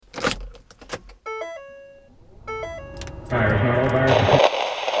Radio.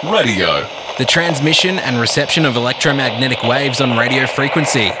 The transmission and reception of electromagnetic waves on radio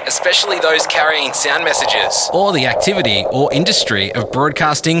frequency, especially those carrying sound messages, or the activity or industry of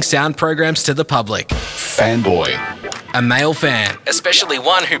broadcasting sound programs to the public. Fanboy. A male fan, especially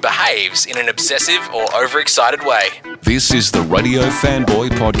one who behaves in an obsessive or overexcited way. This is the Radio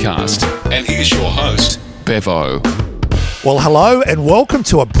Fanboy Podcast, and here's your host, Bevo. Well, hello and welcome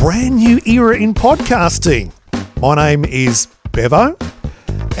to a brand new era in podcasting. My name is Bevo,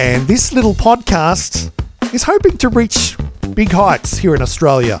 and this little podcast is hoping to reach big heights here in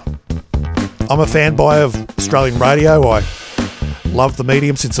Australia. I'm a fanboy of Australian radio. I loved the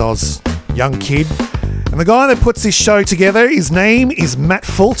medium since I was a young kid. And the guy that puts this show together, his name is Matt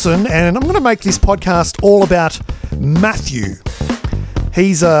Fulton, and I'm going to make this podcast all about Matthew.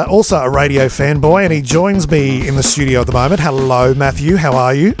 He's also a radio fanboy, and he joins me in the studio at the moment. Hello, Matthew. How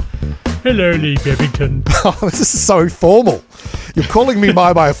are you? Hello, Lee Bevington. Oh, this is so formal. You're calling me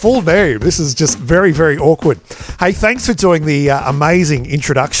by my full name. This is just very, very awkward. Hey, thanks for doing the amazing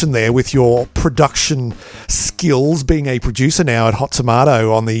introduction there with your production skills, being a producer now at Hot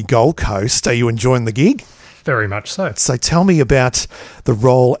Tomato on the Gold Coast. Are you enjoying the gig? Very much so. So tell me about the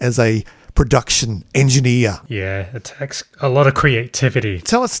role as a production engineer. Yeah, it takes a lot of creativity.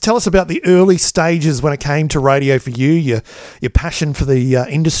 Tell us about the early stages when it came to radio for you, your passion for the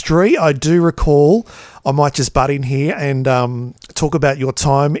industry. I do recall, I might just butt in here and talk about your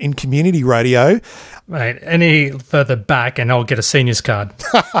time in community radio. Mate, any further back and I'll get a seniors card.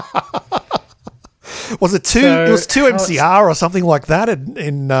 Was it two? It was 2 MCR or something like that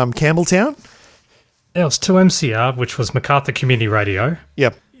in Campbelltown? It was 2 MCR, which was MacArthur Community Radio.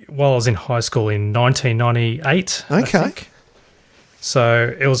 Yep. While I was in high school in 1998, okay. I think.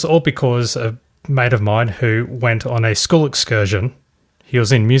 So it was all because a mate of mine who went on a school excursion. He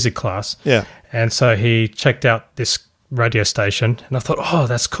was in music class. Yeah. And so he checked out this radio station, and I thought, oh,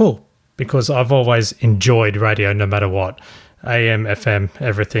 that's cool, because I've always enjoyed radio no matter what. AM, FM,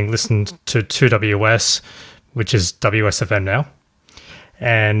 everything. Listened to 2WS, which is WSFM now.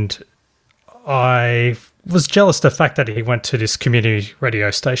 And I was jealous of the fact that he went to this community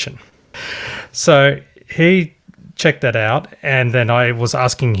radio station. So he checked that out, and then I was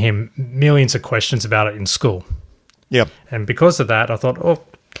asking him millions of questions about it in school. Yep. And because of that, I thought, oh,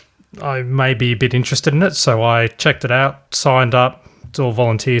 I may be a bit interested in it. So I checked it out, signed up, it's all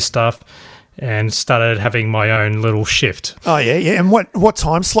volunteer stuff, and started having my own little shift. Oh, yeah, yeah. And what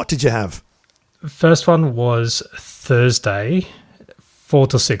time slot did you have? First one was Thursday, 4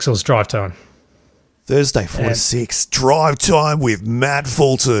 to 6. It was drive time. Thursday, 4 to 6. Drive time with Matt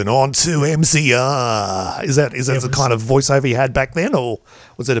Fulton on 2 MCR. Is that the kind of voiceover you had back then, or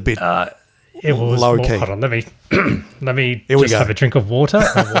was it a bit it was low more, key? Hold on, let me Here we just go. have a drink of water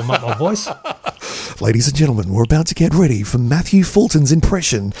and warm up my voice. Ladies and gentlemen, we're about to get ready for Matthew Fulton's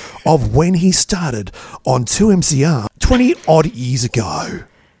impression of when he started on 2 MCR 20-odd years ago.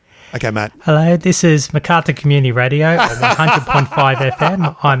 Okay, Matt. Hello, this is MacArthur Community Radio at 100.5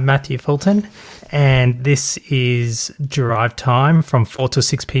 FM. I'm Matthew Fulton, and this is Drive Time from 4 to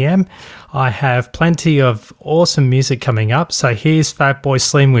 6 p.m. I have plenty of awesome music coming up, so here's Fatboy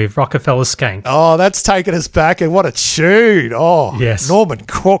Slim with Rockefeller Skank. Oh, that's taken us back, and what a tune. Oh, yes. Norman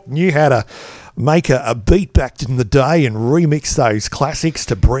Cook knew how to make a beat back in the day and remix those classics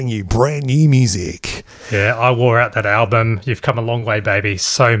to bring you brand new music. Yeah, I wore out that album. You've come a long way, baby.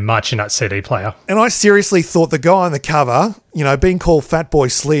 So much in that CD player. And I seriously thought the guy on the cover, being called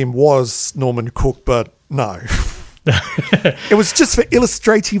Fatboy Slim was Norman Cook, but no. It was just for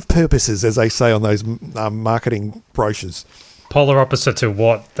illustrative purposes, as they say on those marketing brochures. Polar opposite to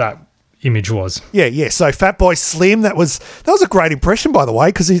what that image was. Yeah. So Fatboy Slim, that was a great impression, by the way,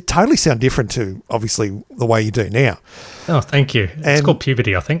 because it totally sound different to obviously the way you do now. Oh, thank you. It's called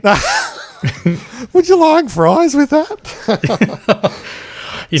puberty, I think. Would you like fries with that?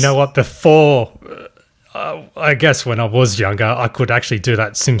 You know what? Before, I guess when I was younger, I could actually do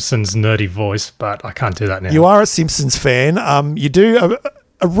that Simpsons nerdy voice, but I can't do that now. You are a Simpsons fan. You do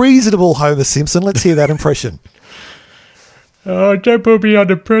a reasonable Homer Simpson. Let's hear that impression. Oh, don't put me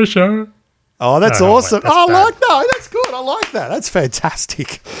under pressure. Oh, that's No, awesome. wait, that's bad. That's good. I like that. That's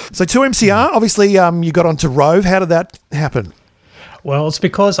fantastic. So 2MCR, obviously you got onto Rove. How did that happen? Well, it's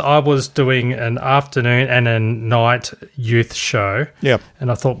because I was doing an afternoon and a night youth show. Yep.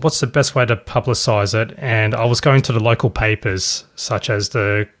 And I thought, what's the best way to publicise it? And I was going to the local papers, such as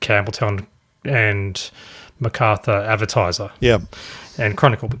the Campbelltown and MacArthur Advertiser. Yep. And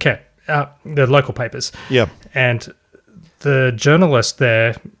Chronicle, the local papers. Yep. And the journalist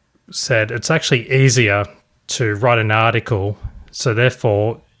there said it's actually easier to write an article, so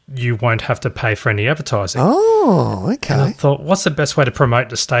therefore you won't have to pay for any advertising. Oh, okay. And I thought, what's the best way to promote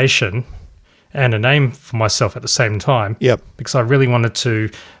the station and a name for myself at the same time? Yep. Because I really wanted to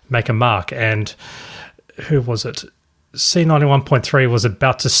make a mark. And who was it? C91.3 was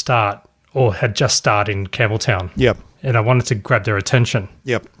about to start or had just started in Campbelltown. Yep. And I wanted to grab their attention.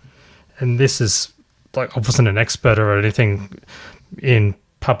 Yep. And this is, like, I wasn't an expert or anything in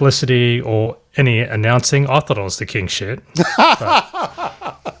publicity or any announcing. I thought I was the king shit.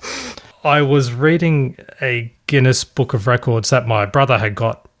 I was reading a Guinness Book of Records that my brother had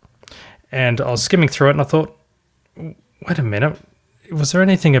got, and I was skimming through it, and I thought, wait a minute, was there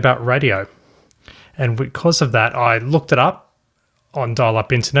anything about radio? And because of that, I looked it up on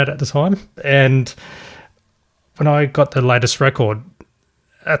dial-up internet at the time, and when I got the latest record,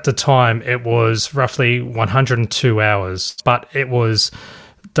 at the time, it was roughly 102 hours, but it was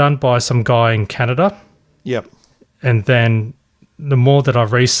done by some guy in Canada. Yep. And then the more that I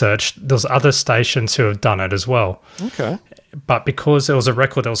researched, there's other stations who have done it as well. Okay. But because it was a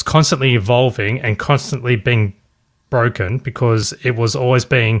record that was constantly evolving and constantly being broken, because it was always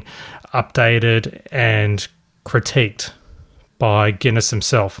being updated and critiqued by Guinness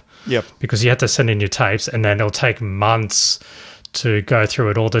himself. Yep. Because you had to send in your tapes, and then it'll take months to go through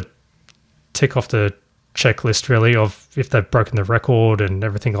it all to tick off the checklist, really, of if they've broken the record and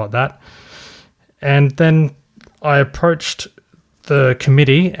everything like that. And then I approached the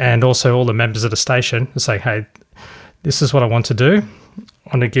committee and also all the members of the station and say, hey, this is what I want to do. I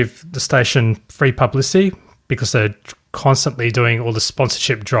want to give the station free publicity because they're constantly doing all the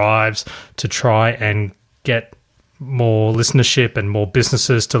sponsorship drives to try and get more listenership and more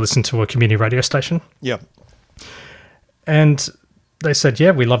businesses to listen to a community radio station. Yep. And they said,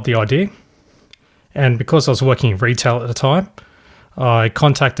 yeah, we love the idea. And because I was working in retail at the time, I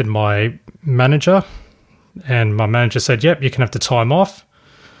contacted my manager, and my manager said, yep, you can have the time off.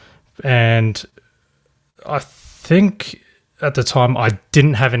 And I think at the time I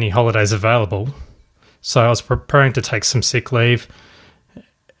didn't have any holidays available. So I was preparing to take some sick leave,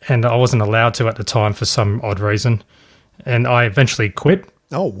 and I wasn't allowed to at the time for some odd reason. And I eventually quit.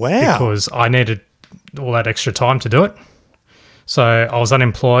 Oh, wow. Because I needed all that extra time to do it. So I was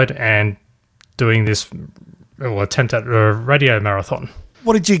unemployed and doing this attempt at a radio marathon.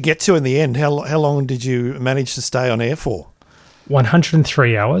 What did you get to in the end? How long did you manage to stay on air for?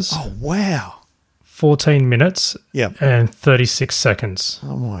 103 hours. Oh, wow. 14 minutes Yep. and 36 seconds.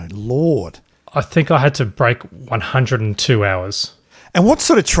 Oh, my Lord. I think I had to break 102 hours. And what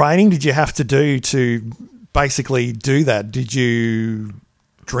sort of training did you have to do to basically do that? Did you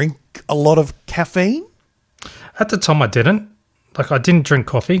drink a lot of caffeine? At the time, I didn't. Like, I didn't drink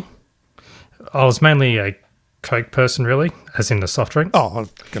coffee. I was mainly a Coke person, really, as in the soft drink. Oh, I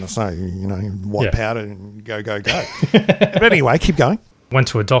was going to say, white Yeah. powder and go. But anyway, keep going. Went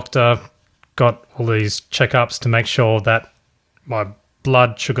to a doctor, got all these checkups to make sure that my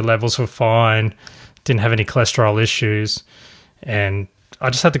blood sugar levels were fine, didn't have any cholesterol issues, and I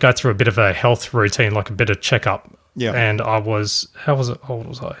just had to go through a bit of a health routine, like a bit of checkup. Yeah. And I was, how old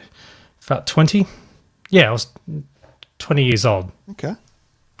was I? About 20? Yeah, I was 20 years old. Okay.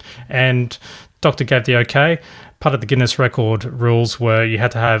 And doctor gave the okay. Part of the Guinness record rules were you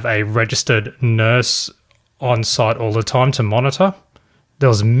had to have a registered nurse on site all the time to monitor. There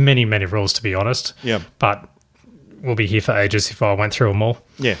was many, many rules, to be honest. Yeah. But we'll be here for ages if I went through them all.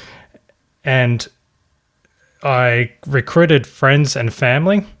 Yeah. And I recruited friends and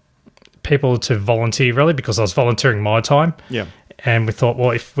family, people to volunteer, really, because I was volunteering my time. Yeah. And we thought,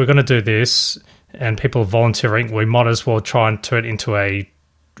 well, if we're going to do this and people are volunteering, we might as well try and turn it into a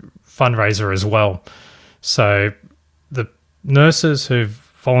fundraiser as well. So the nurses who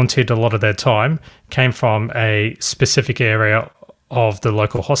volunteered a lot of their time came from a specific area of the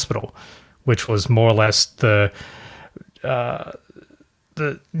local hospital, which was more or less the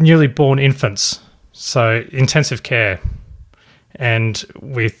newly born infants, so intensive care. And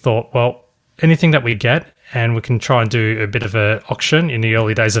we thought, well, anything that we get, and we can try and do a bit of an auction in the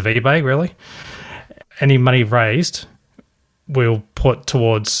early days of eBay, really. Any money raised, we'll put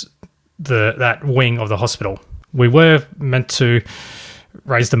towards that wing of the hospital. We were meant to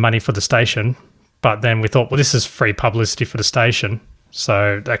raise the money for the station, but then we thought, well, this is free publicity for the station.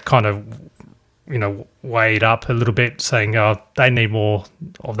 So that kind of, weighed up a little bit, saying, they need more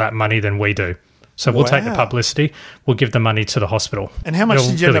of that money than we do. So we'll take the publicity, we'll give the money to the hospital. And how much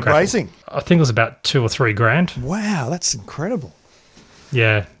did you end up raising? I think it was about $2,000 or $3,000. Wow, that's incredible.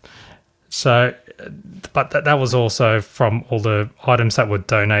 Yeah. So, but that was also from all the items that were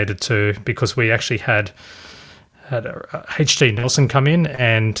donated to, because we actually had HD Nelson come in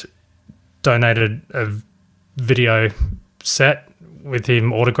and donated a video set with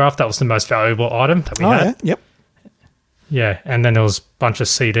him autographed. That was the most valuable item that we had. Yeah. Yep. Yeah, and then there was a bunch of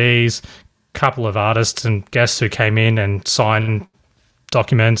CDs, couple of artists and guests who came in and signed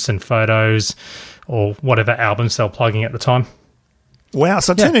documents and photos or whatever albums they were plugging at the time. Wow.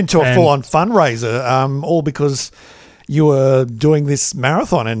 So it turned into a full-on fundraiser, all because you were doing this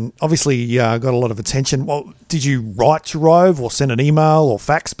marathon, and obviously got a lot of attention. Well, did you write to Rove or send an email or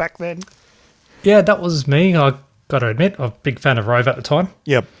fax back then? Yeah, that was me. I got to admit, I'm a big fan of Rove at the time.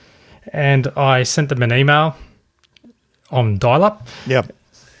 Yep. And I sent them an email on dial-up. Yep.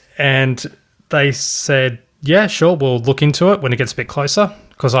 And they said, yeah, sure, we'll look into it when it gets a bit closer,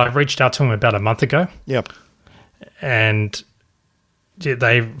 because I reached out to them about a month ago. Yep. And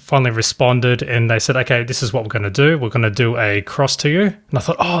they finally responded and they said, okay, this is what we're going to do. We're going to do a cross to you. And I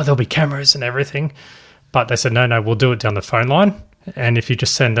thought, oh, there'll be cameras and everything. But they said, no, we'll do it down the phone line. And if you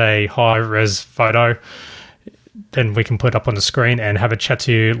just send a high-res photo, then we can put it up on the screen and have a chat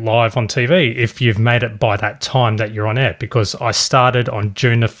to you live on TV if you've made it by that time that you're on air. Because I started on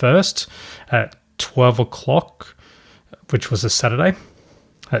June the 1st at 12 o'clock, which was a Saturday,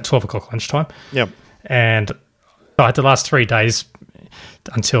 at 12 o'clock lunchtime. Yep. And I had the last 3 days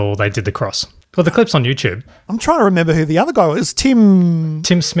until they did the cross. Well, the clip's on YouTube. I'm trying to remember who the other guy was. Tim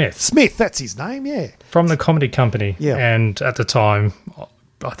Smith. Smith, that's his name, yeah. From the comedy company. Yeah. And at the time,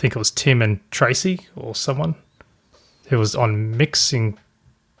 I think it was Tim and Tracy or someone who was on Mix in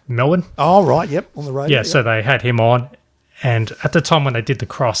Melbourne. Oh, right, yep, on the radio. Yeah, so they had him on. And at the time when they did the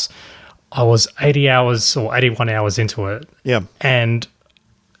cross, I was 80 hours or 81 hours into it. Yeah. And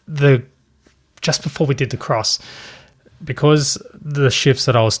just before we did the cross, because the shifts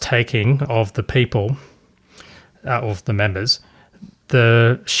that I was taking of the people, of the members,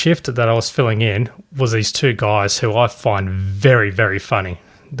 the shift that I was filling in was these two guys who I find very, very funny.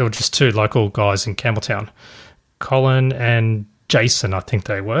 They were just two local guys in Campbelltown, Colin and Jason, I think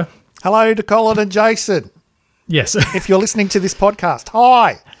they were. Hello to Colin and Jason. Yes. If you're listening to this podcast,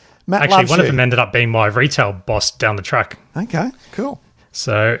 hi. Matt Actually, loves one you. of them ended up being my retail boss down the track. Okay, cool.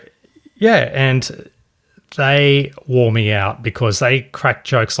 So, yeah, and they wore me out because they cracked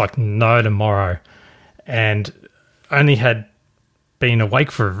jokes like no tomorrow, and only had been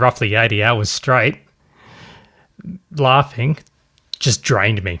awake for roughly 80 hours straight. Laughing just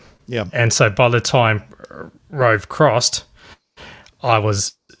drained me. Yeah. And so by the time Rove crossed, I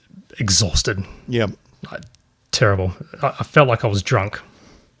was exhausted. Yeah. Terrible. I felt like I was drunk.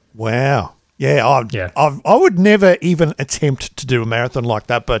 Wow. Yeah, Yeah. I would never even attempt to do a marathon like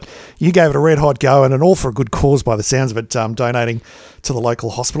that, but you gave it a red hot go, and all for a good cause by the sounds of it, donating to the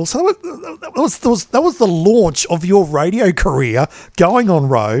local hospital. So that was the launch of your radio career, going on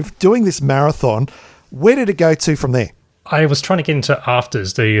Rove, doing this marathon. Where did it go to from there? I was trying to get into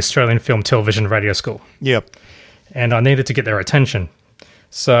AFTRS, the Australian Film, Television, Radio School. Yep. And I needed to get their attention.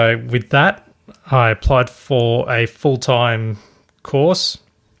 So with that, I applied for a full-time course,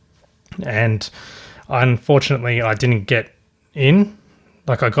 and unfortunately I didn't get in.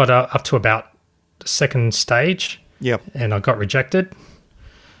 Like, I got up to about the second stage. Yep. And I got rejected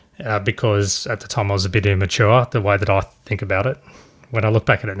because at the time I was a bit immature, the way that I think about it. When I look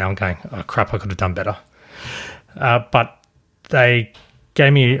back at it now, I'm going, oh crap, I could have done better. But they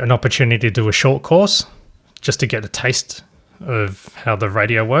gave me an opportunity to do a short course just to get a taste of how the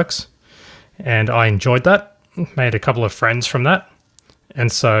radio works. And I enjoyed that, made a couple of friends from that. And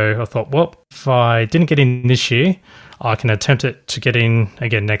so I thought, well, if I didn't get in this year, I can attempt it to get in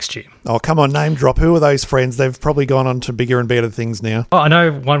again next year. Oh, come on, name drop. Who are those friends? They've probably gone on to bigger and better things now. Oh, I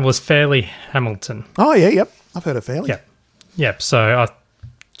know one was Fairleigh Hamilton. Oh, yeah, yep. I've heard of Fairleigh. Yep. Yep. So I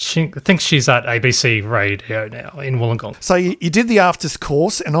think she's at ABC Radio now in Wollongong. So you did the AFTRS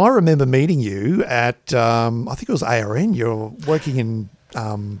course, and I remember meeting you at, I think it was ARN. You're working in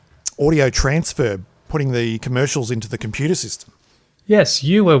audio transfer, putting the commercials into the computer system. Yes,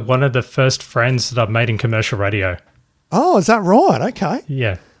 you were one of the first friends that I've made in commercial radio. Oh, is that right? Okay.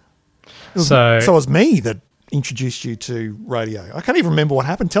 Yeah. So it was me that introduced you to radio. I can't even remember what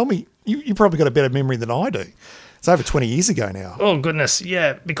happened. Tell me, you probably got a better memory than I do. It's over 20 years ago now. Oh, goodness.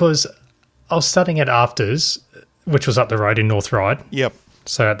 Yeah, because I was studying at AFTRS, which was up the road in North Ryde. Yep.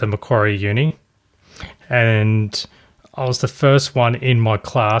 So at the Macquarie Uni. And I was the first one in my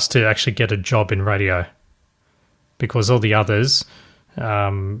class to actually get a job in radio, because all the others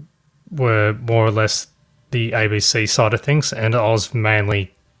were more or less the ABC side of things, and I was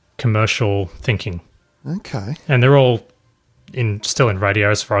mainly commercial thinking. Okay. And they're all still in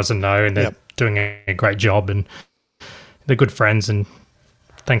radio as far as I know, and they're Yep. doing a great job, and they're good friends, and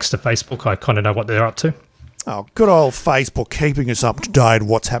thanks to Facebook, I kind of know what they're up to. Oh, good old Facebook, keeping us up to date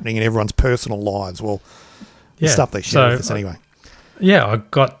what's happening in everyone's personal lives. Well, the Yeah. stuff they share So, with us anyway. Yeah, I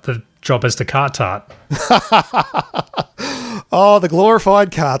got the job as the car tart. Oh, the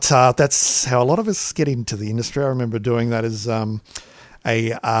glorified car tart. That's how a lot of us get into the industry. I remember doing that as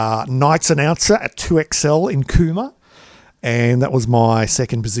a nights announcer at 2XL in Cooma. And that was my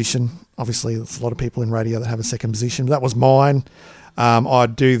second position. Obviously, there's a lot of people in radio that have a second position. That was mine.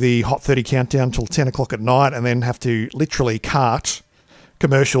 I'd do the Hot 30 countdown till 10 o'clock at night and then have to literally cart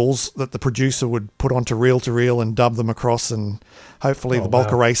commercials that the producer would put onto reel-to-reel and dub them across, and hopefully the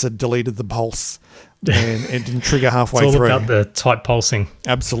bulk eraser deleted the pulse and it didn't trigger halfway it's all through. about the tight pulsing.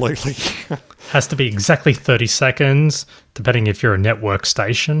 Absolutely. Has to be exactly 30 seconds, depending if you're a network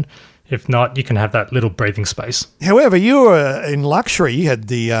station. If not, you can have that little breathing space. However, you were in luxury. You had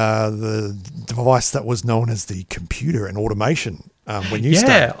the device that was known as the computer and automation when you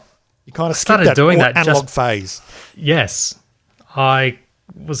started. You kind of started doing that analog phase. Yes. I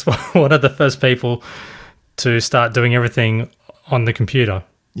was one of the first people to start doing everything on the computer.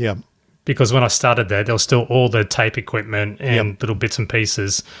 Yeah. Because when I started there was still all the tape equipment and little bits and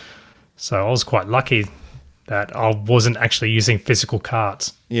pieces. So I was quite lucky that I wasn't actually using physical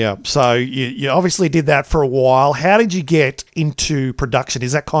cards. Yeah. So you obviously did that for a while. How did you get into production?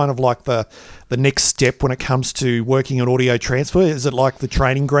 Is that kind of like the next step when it comes to working on audio transfer? Is it like the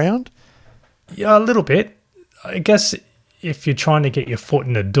training ground? Yeah, a little bit. I guess if you're trying to get your foot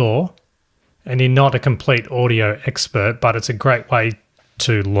in the door and you're not a complete audio expert, but it's a great way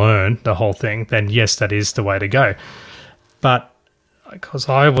to learn the whole thing, then yes, that is the way to go. But because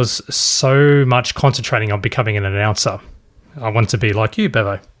I was so much concentrating on becoming an announcer, I wanted to be like you,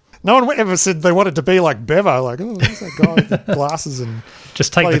 Bevo. No one ever said they wanted to be like Bevo. Like, oh, there's that guy with the glasses and...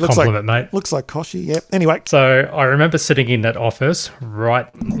 Just take the compliment, mate. Looks like Koshy, yeah. Anyway. So I remember sitting in that office right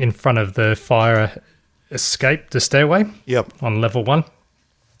in front of the fire escape, the stairway. Yep. On level 1.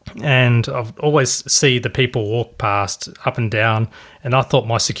 And I've always see the people walk past up and down, and I thought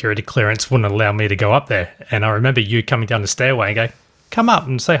my security clearance wouldn't allow me to go up there. And I remember you coming down the stairway and go, come up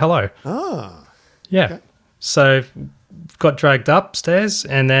and say hello. Ah. Yeah. Okay. So got dragged upstairs,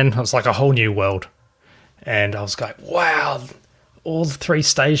 and then it was like a whole new world. And I was going, wow, all 3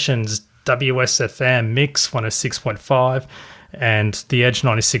 stations, WSFM, Mix 106.5, and The Edge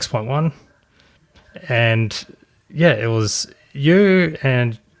 96.1. And yeah, it was you,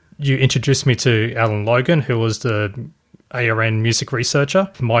 and you introduced me to Alan Logan, who was the ARN music researcher,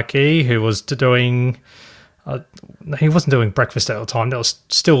 Mike E, who was doing... he wasn't doing breakfast at the time. That was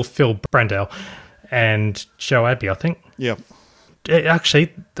still Phil Brandell and Joe Abbey, I think. Yeah.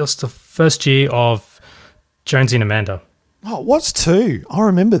 Actually, that was the first year of Jonesy and Amanda. Oh, it was too. I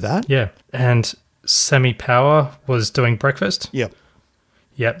remember that. Yeah. And Sammy Power was doing breakfast. Yep.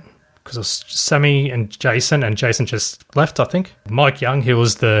 Yep. Because it was Sammy and Jason just left, I think. Mike Young, who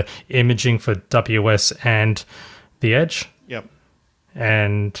was the imaging for WS and The Edge. Yep.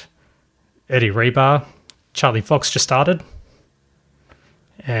 And Eddie Rebar. Charlie Fox just started.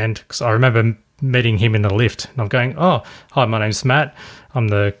 And because I remember meeting him in the lift, and I'm going, oh, hi, my name's Matt. I'm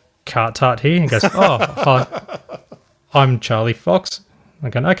the cart tart here. And he goes, oh, hi, I'm Charlie Fox.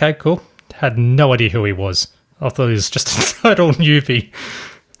 I'm going, okay, cool. Had no idea who he was. I thought he was just a total newbie.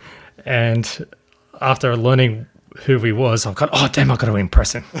 And after learning who he was, I've got, oh, damn, I've got to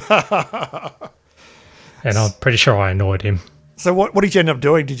impress him. And I'm pretty sure I annoyed him. So what did you end up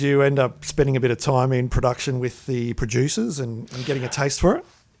doing? Did you end up spending a bit of time in production with the producers and getting a taste for it?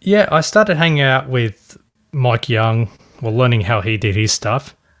 Yeah, I started hanging out with Mike Young, learning how he did his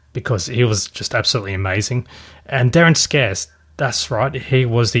stuff, because he was just absolutely amazing. And Darren Scarce, that's right, he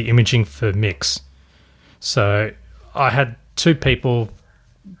was the imaging for Mix. So I had 2 people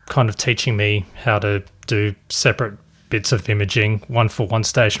kind of teaching me how to do separate bits of imaging, one for one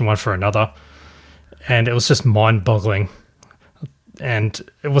station, one for another. And it was just mind-boggling. And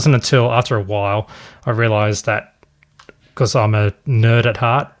it wasn't until after a while I realised that because I'm a nerd at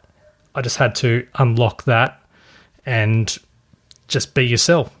heart, I just had to unlock that and just be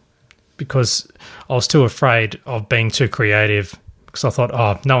yourself, because I was too afraid of being too creative, because I thought,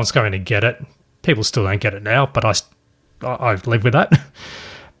 oh, no one's going to get it. People still don't get it now, but I live with that.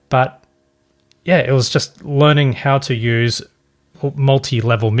 But yeah, it was just learning how to use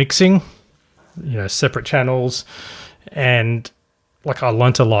multi-level mixing, separate channels, and like I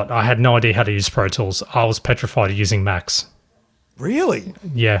learnt a lot. I had no idea how to use Pro Tools. I was petrified of using Macs. Really?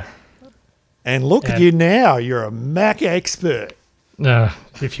 Yeah. And look at you now. You're a Mac expert.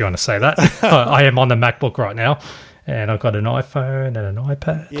 If you want to say that. I am on the MacBook right now, and I've got an iPhone and an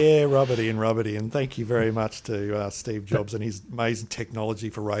iPad. Yeah, rubbity. And thank you very much to Steve Jobs and his amazing technology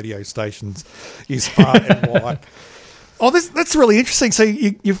for radio stations. Use far and wide. Oh, that's really interesting. So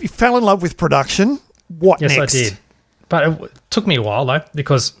you fell in love with production. What next? Yes, I did. But it took me a while, though,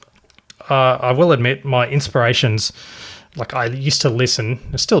 because I will admit my inspirations, like I used to listen,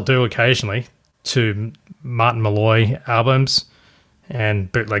 I still do occasionally, to Martin Malloy albums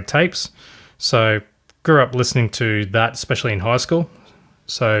and bootleg tapes. So grew up listening to that, especially in high school.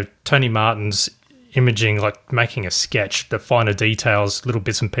 So Tony Martin's imaging, like making a sketch, the finer details, little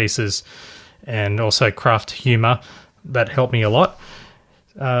bits and pieces, and also craft humour, that helped me a lot.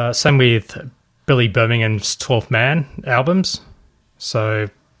 Same with Billy Birmingham's 12th Man albums. So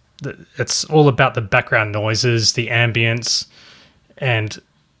it's all about the background noises, the ambience, and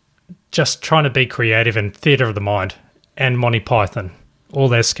just trying to be creative in theatre of the mind. And Monty Python, all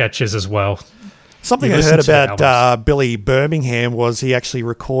their sketches as well. Something I heard about Billy Birmingham was he actually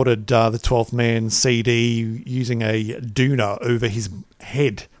recorded the 12th Man CD using a doona over his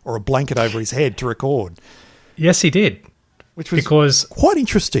head, or a blanket over his head to record. Yes, he did. Which was quite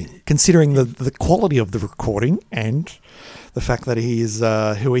interesting, considering the quality of the recording and the fact that he is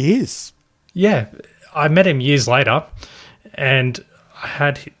who he is. Yeah, I met him years later, and I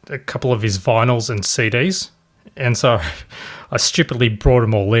had a couple of his vinyls and CDs, and so I stupidly brought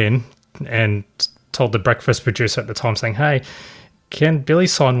them all in and told the breakfast producer at the time, saying, "Hey, can Billy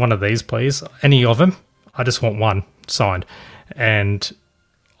sign one of these, please? Any of them? I just want one signed." And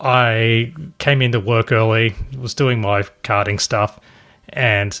I came into work early, was doing my carding stuff,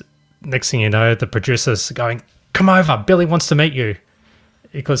 and next thing you know, the producer's going, "Come over, Billy wants to meet you."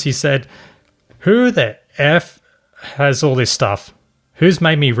 Because he said, "Who the F has all this stuff? Who's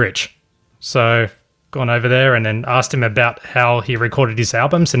made me rich?" So gone over there and then asked him about how he recorded his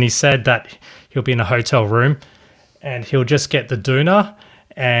albums, and he said that he'll be in a hotel room and he'll just get the doona,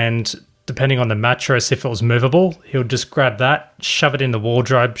 and depending on the mattress, if it was movable, he'll just grab that, shove it in the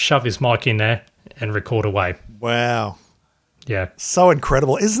wardrobe, shove his mic in there, and record away. Wow. Yeah. So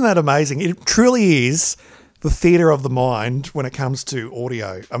incredible. Isn't that amazing? It truly is the theatre of the mind when it comes to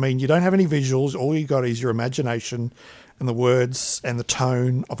audio. I mean, you don't have any visuals. All you got is your imagination and the words and the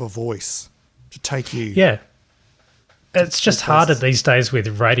tone of a voice to take you. Yeah. It's just harder these days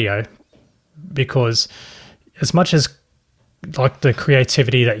with radio, because as much as like the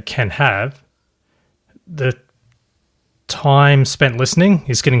creativity that you can have, the time spent listening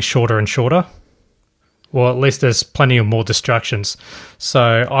is getting shorter and shorter. Well, at least there's plenty of more distractions.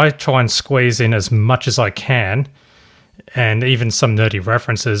 So I try and squeeze in as much as I can, and even some nerdy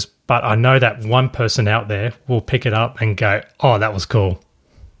references, but I know that one person out there will pick it up and go, "Oh, that was cool."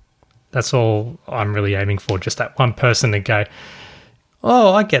 That's all I'm really aiming for, just that one person to go,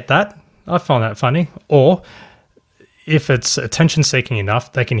 "Oh, I get that. I find that funny." Or if it's attention-seeking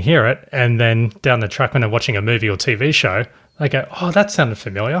enough, they can hear it, and then down the track when they're watching a movie or TV show, they go, "Oh, that sounded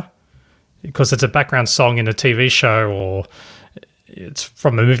familiar," because it's a background song in a TV show, or it's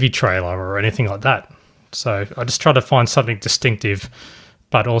from a movie trailer or anything like that. So I just try to find something distinctive,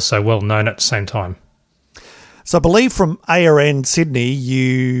 but also well-known at the same time. So I believe from ARN Sydney,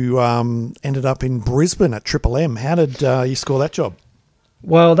 you ended up in Brisbane at Triple M. How did you score that job?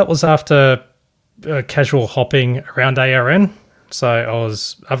 Well, that was after casual hopping around ARN. So I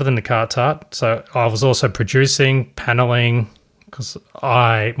was, other than the car tart, so I was also producing, paneling, because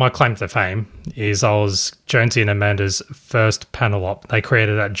my claim to fame is I was Jonesy and Amanda's first panel op. They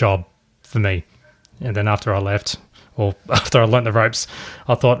created that job for me. And then after I left, or after I learnt the ropes,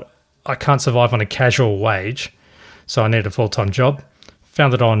 I thought I can't survive on a casual wage, so I need a full-time job.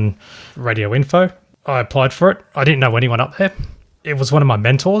 Found it on Radio Info. I applied for it. I didn't know anyone up there. It was one of my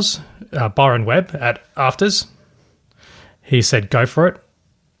mentors, Byron Webb at Afters. He said, "Go for it."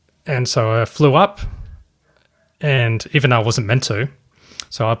 And so I flew up, and even though I wasn't meant to,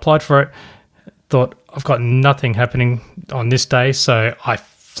 so I applied for it, thought I've got nothing happening on this day, so I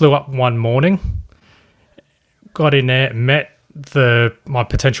flew up one morning, got in there, met my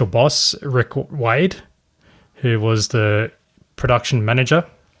potential boss, Rick Wade, who was the production manager,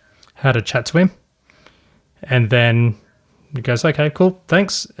 had a chat to him, and then he goes, "Okay, cool,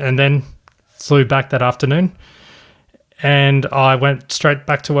 thanks," and then flew back that afternoon, and I went straight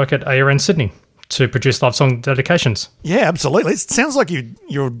back to work at ARN Sydney to produce live song dedications. Yeah, absolutely. It sounds like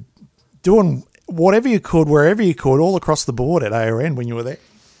you're doing whatever you could, wherever you could, all across the board at ARN when you were there.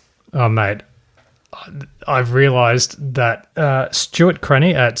 Oh, mate, I've realised that Stuart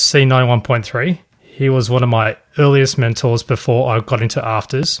Crenny at C91.3, he was one of my earliest mentors before I got into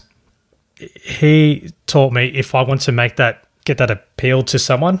Afters. He taught me if I want to get that appeal to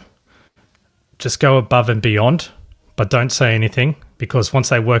someone, just go above and beyond, but don't say anything, because once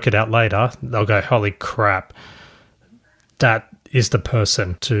they work it out later, they'll go, "Holy crap, that is the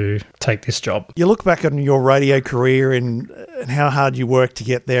person to take this job. You look back on your radio career and how hard you worked to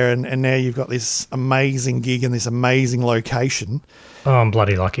get there, and now you've got this amazing gig in this amazing location. Oh, I'm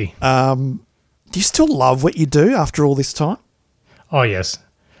bloody lucky. Do you still love what you do after all this time? Oh, yes.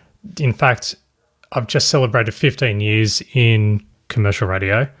 In fact, I've just celebrated 15 years in commercial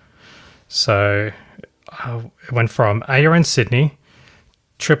radio. So I went from ARN Sydney,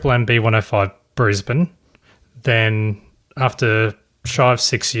 Triple M B105 Brisbane. Then after shy of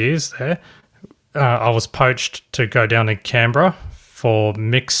 6 years there, I was poached to go down to Canberra for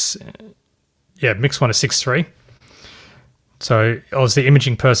Mix 106.3. So I was the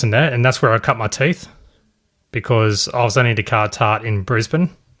imaging person there, and that's where I cut my teeth because I was only the car tart in Brisbane.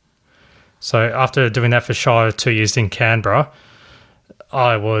 So after doing that for shy of 2 years in Canberra,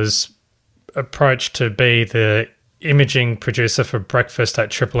 I was approached to be the imaging producer for breakfast at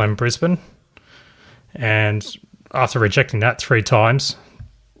Triple M Brisbane. And after rejecting that 3 times,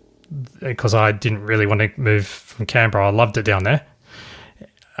 because I didn't really want to move from Canberra, I loved it down there.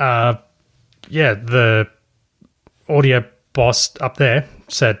 The audio boss up there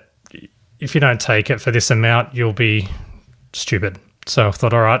said, if you don't take it for this amount, you'll be stupid. So I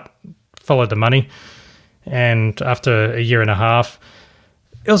thought, all right, followed the money. And after a year and a half,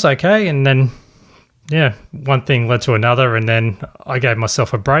 it was okay. And then, one thing led to another. And then I gave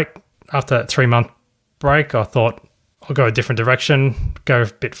myself a break. After that 3-month break, I thought I'll go a different direction, go a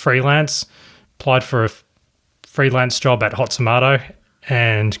bit freelance. Applied for a freelance job at Hot Tomato.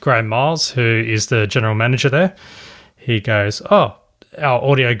 And Graham Miles, who is the general manager there, he goes, oh, our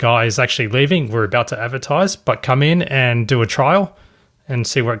audio guy is actually leaving. We're about to advertise, but come in and do a trial and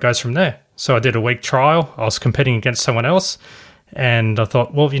see where it goes from there. So I did a week trial. I was competing against someone else. And I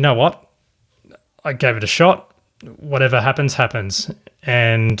thought, well, you know what? I gave it a shot. Whatever happens, happens.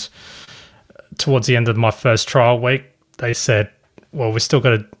 And towards the end of my first trial week, they said, well, we've still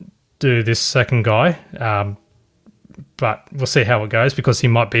got to do this second guy, but we'll see how it goes because he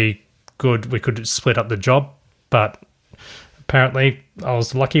might be good. We could split up the job. But apparently I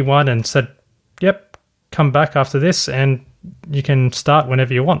was the lucky one and said, yep, come back after this and you can start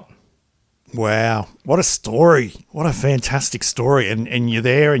whenever you want. Wow. What a story. What a fantastic story. And you're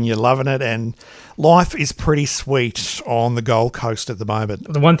there and you're loving it, and life is pretty sweet on the Gold Coast at the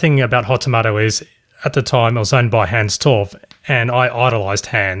moment. The one thing about Hot Tomato is at the time it was owned by Hans Torv, and I idolised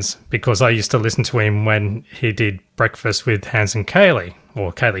Hans because I used to listen to him when he did Breakfast with Hans and Kaylee,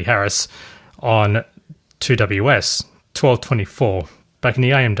 or Kaylee Harris, on 2WS, 1224, back in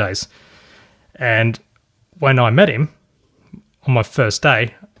the AM days. And when I met him on my first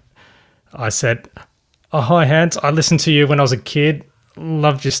day, I said, oh, hi, Hans. I listened to you when I was a kid.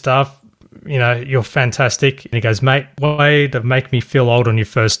 Loved your stuff. You know, you're fantastic. And he goes, mate, way to make me feel old on your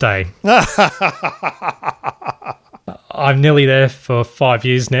first day. I'm nearly there for 5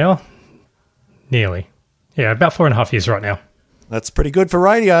 years now. Nearly. Yeah, about 4.5 years right now. That's pretty good for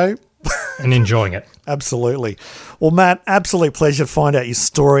radio. And enjoying it. Absolutely. Well, Matt, absolute pleasure to find out your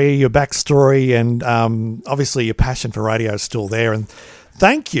story, your backstory, and obviously your passion for radio is still there. And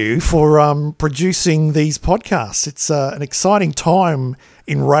thank you for producing these podcasts. It's an exciting time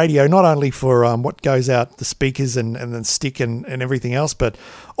in radio, not only for what goes out the speakers and then stick and everything else, but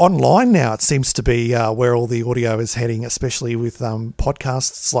online now it seems to be where all the audio is heading, especially with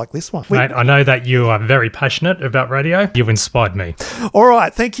podcasts like this one. Mate, I know that you are very passionate about radio. You've inspired me. All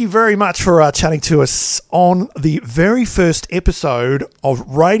right. Thank you very much for chatting to us on the very first episode of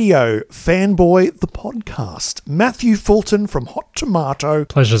Radio Fanboy, the podcast. Matthew Fulton from Hot Tomato.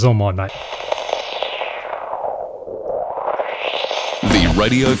 Pleasure's all mine, mate. The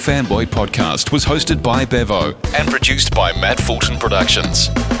Radio Fanboy podcast was hosted by Bevo and produced by Matt Fulton Productions.